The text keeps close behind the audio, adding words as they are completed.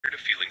of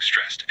feeling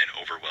stressed and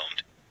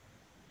overwhelmed.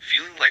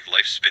 Feeling like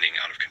life's spinning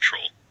out of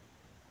control.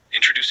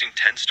 Introducing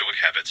 10 Stoic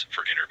habits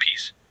for inner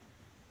peace.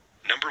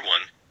 Number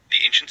 1.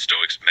 The ancient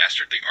Stoics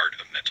mastered the art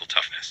of mental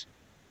toughness.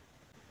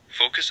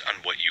 Focus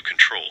on what you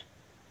control.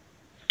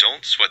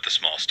 Don't sweat the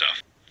small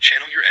stuff.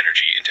 Channel your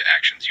energy into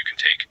actions you can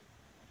take.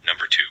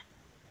 Number 2.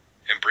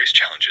 Embrace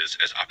challenges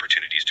as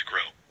opportunities to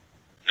grow.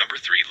 Number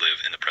 3. Live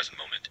in the present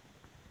moment.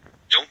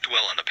 Don't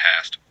dwell on the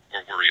past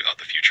or worry about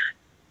the future.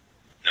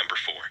 Number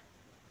 4.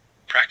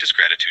 Practice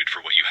gratitude for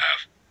what you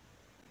have.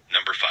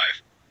 Number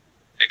 5.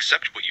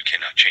 Accept what you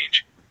cannot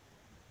change.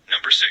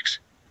 Number 6.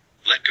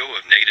 Let go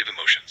of negative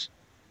emotions.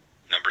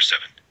 Number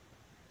 7.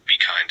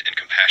 Be kind and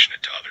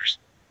compassionate to others.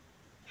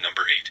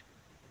 Number 8.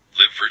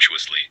 Live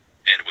virtuously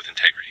and with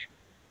integrity.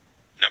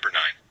 Number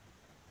 9.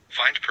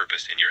 Find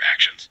purpose in your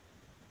actions.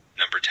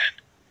 Number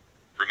 10.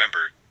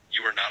 Remember,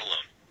 you are not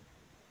alone.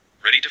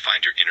 Ready to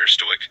find your inner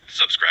Stoic?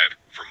 Subscribe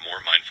for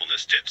more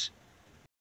mindfulness tips.